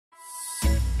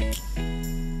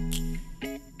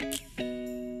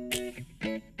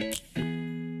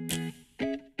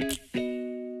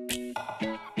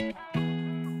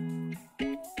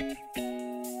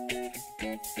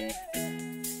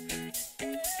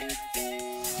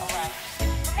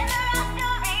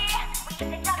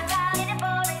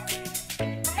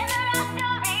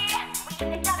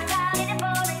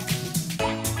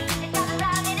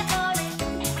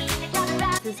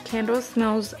This candle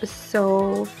smells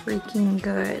so freaking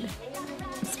good,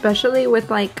 especially with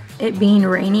like it being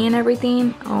rainy and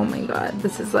everything. Oh my god,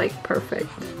 this is like perfect.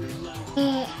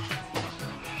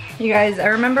 You guys, I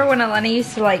remember when Elena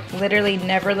used to like literally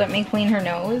never let me clean her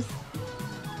nose.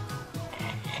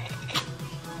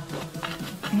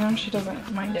 Now she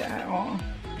doesn't mind it at all.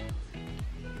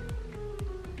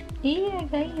 Yeah, I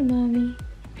got you, mommy.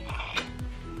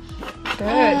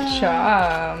 Good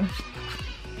job.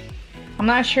 I'm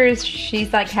not sure if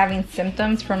she's like having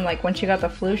symptoms from like when she got the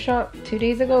flu shot 2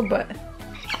 days ago, but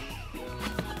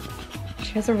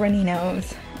she has a runny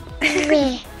nose.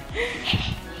 Can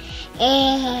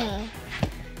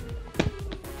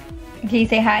you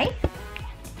say hi?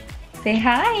 Say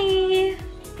hi.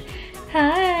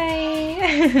 Hi.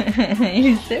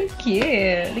 You're so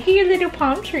cute. Look at your little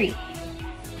palm tree.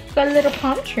 You've got a little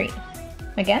palm tree.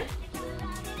 Again?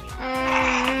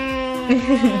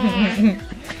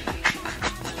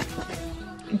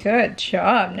 Good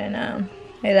job, Nana.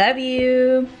 I love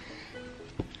you.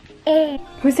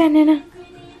 Who's that, Nana?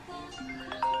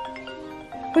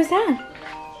 Who's that?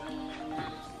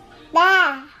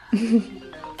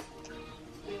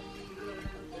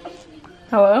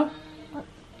 Hello?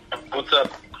 What's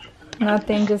up?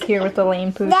 Nothing, just here with the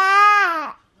lame pooch.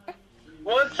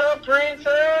 What's up,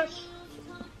 princess?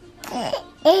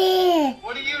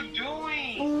 What are you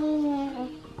doing?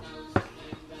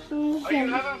 Are you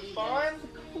having fun?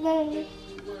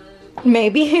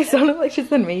 Maybe. It sounded like she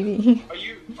said maybe.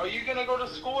 Are you gonna go to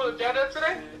school with Dada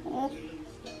today?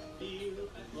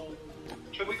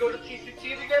 Can we go to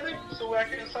TCT together so I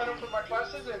can sign up for my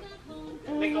classes and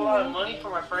make a lot of money for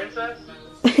my princess?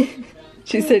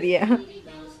 She said yeah.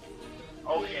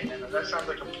 Okay, Nana, that sounds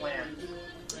like a plan.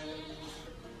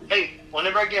 Hey,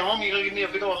 whenever I get home, you gonna give me a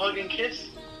big old hug and kiss?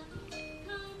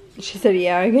 She said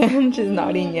yeah again. She's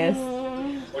nodding yes.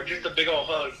 Or just a big old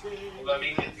hug? Well, I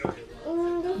mean,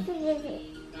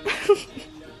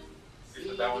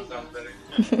 that one sounds better.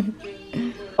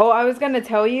 Oh, I was gonna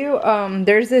tell you,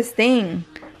 there's this thing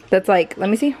that's like, let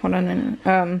me see, hold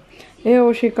on,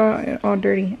 ew, she got it all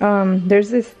dirty. There's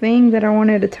this thing that I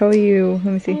wanted to tell you,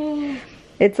 let me see.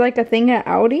 It's like a thing at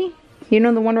Audi, you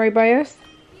know the one right by us?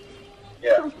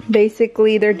 Yeah.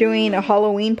 Basically, they're doing a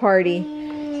Halloween party,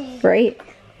 right?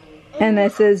 And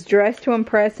it says, dress to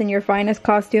impress in your finest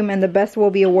costume and the best will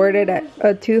be awarded at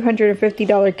a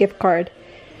 $250 gift card.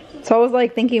 So I was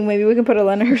like thinking maybe we can put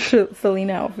Elena her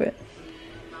Selena outfit.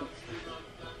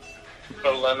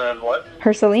 Elena and what?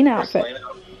 Her Selena outfit. Selena.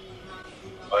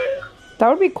 Oh yeah. That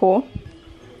would be cool.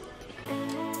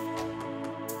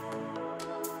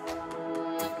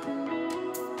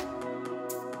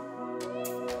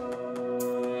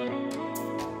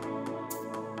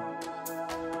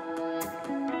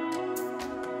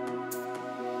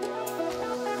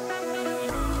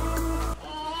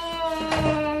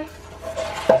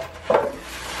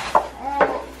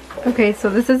 Okay, so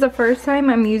this is the first time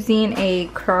I'm using a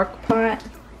crock pot.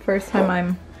 First time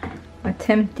I'm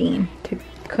attempting to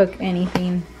cook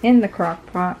anything in the crock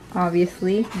pot,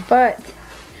 obviously. But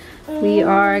we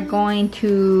are going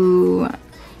to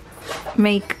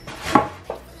make,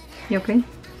 you okay?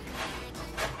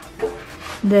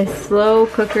 The slow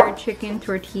cooker chicken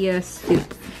tortilla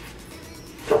soup.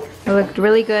 It looked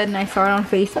really good and I saw it on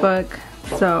Facebook.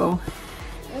 So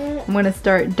I'm gonna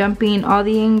start dumping all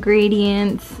the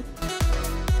ingredients.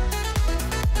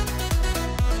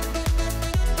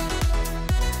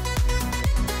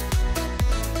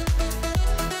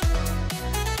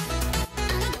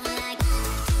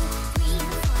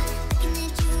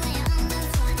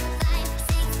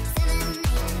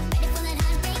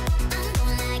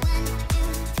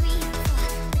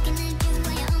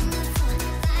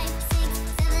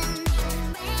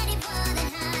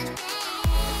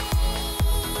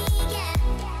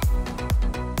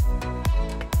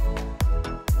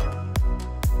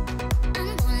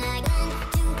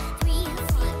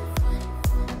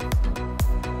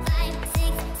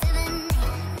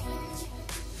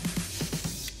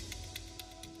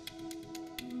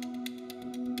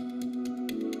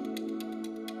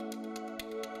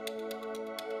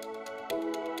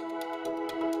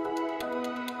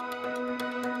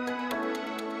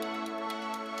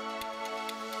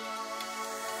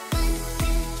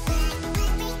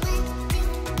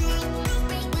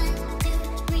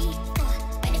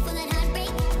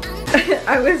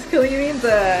 I was cleaning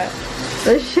the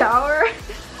shower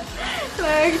and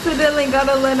I accidentally got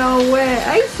Elena all wet.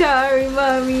 I'm sorry,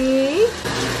 mommy.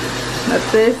 But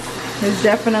this is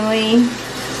definitely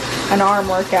an arm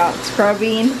workout.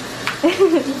 Scrubbing,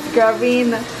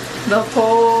 scrubbing the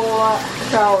whole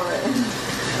shower.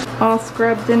 All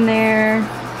scrubbed in there.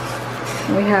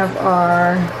 We have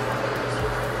our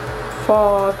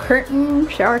fall curtain,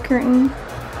 shower curtain,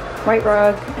 white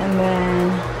rug, and then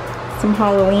some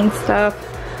Halloween stuff.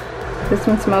 This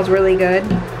one smells really good.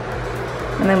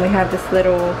 And then we have this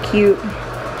little cute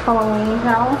Halloween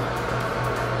towel.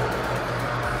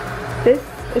 This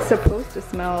is supposed to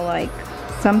smell like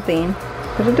something,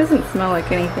 but it doesn't smell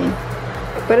like anything.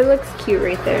 But it looks cute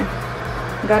right there.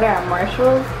 Got it at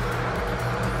Marshall's.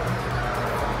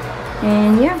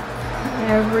 And yeah,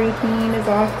 everything is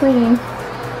all clean.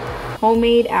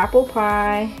 Homemade apple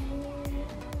pie.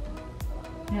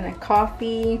 And a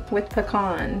coffee with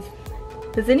pecans.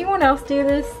 Does anyone else do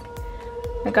this?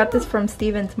 I got this from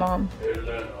Steven's mom.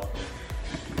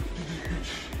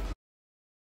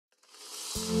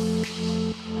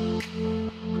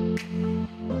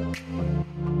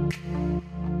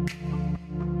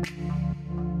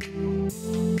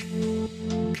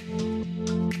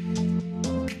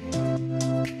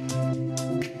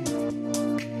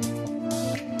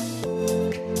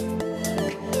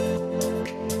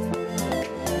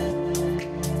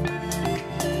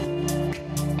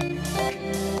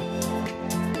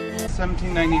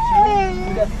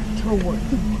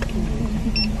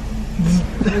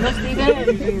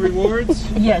 Anything rewards?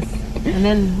 Yes. And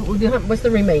then what's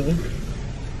the remaining?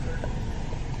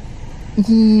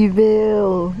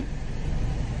 Evil.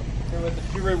 So with the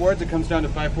few rewards, it comes down to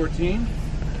 514.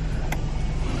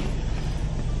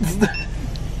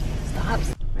 Stop.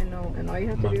 I know, and all you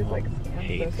have to do is like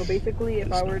scan stuff. So basically,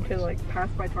 if I were to like pass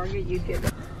by Target, you'd get.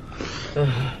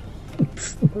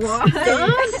 Why? Stop,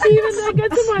 Steven, that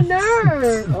gets on my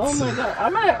nerves. Oh my god,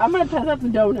 I'm gonna pass out the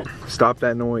donut. Stop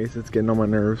that noise, it's getting on my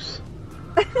nerves.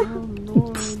 Oh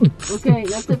Lord. Okay,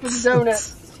 that's it for the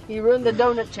donut. You ruined the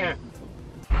donut champ.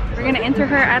 We're gonna enter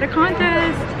her at a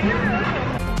contest.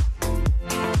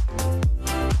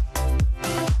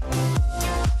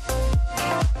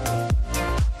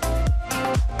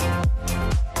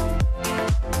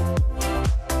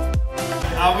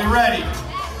 Are we ready?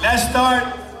 Let's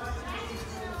start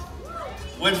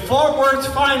with Fort Worth's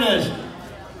finest,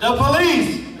 the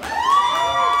police.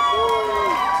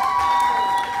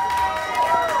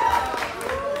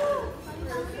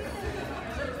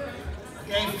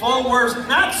 Okay, Fort Worth's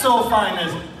not so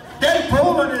finest,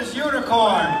 Ditl and his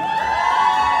unicorn.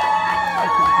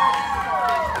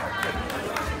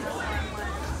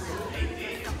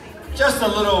 Just a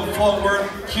little Fort Worth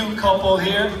cute couple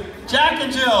here, Jack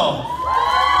and Jill.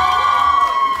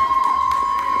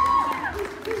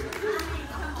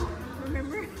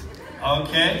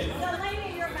 Okay.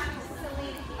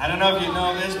 I don't know if you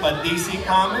know this, but DC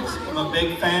Comics, I'm a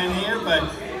big fan here, but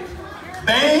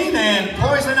Bane and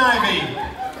Poison Ivy.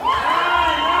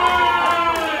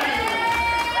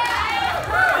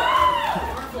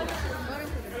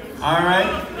 All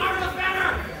right.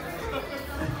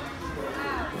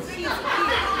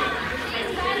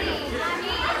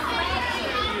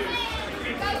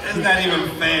 Isn't that even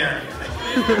fair?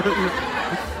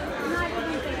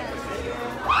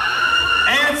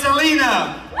 And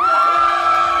Elena.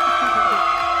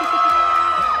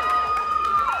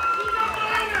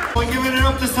 We're giving it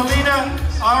up to Selena.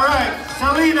 All right,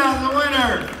 Selena, the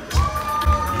winner.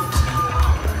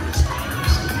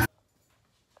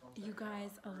 You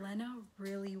guys, Elena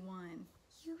really won.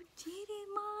 You did it,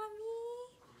 mommy.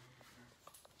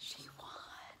 She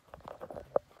won.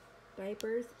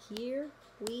 Diapers, here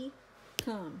we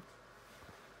come.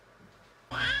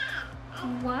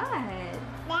 What?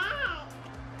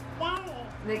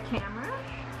 The camera?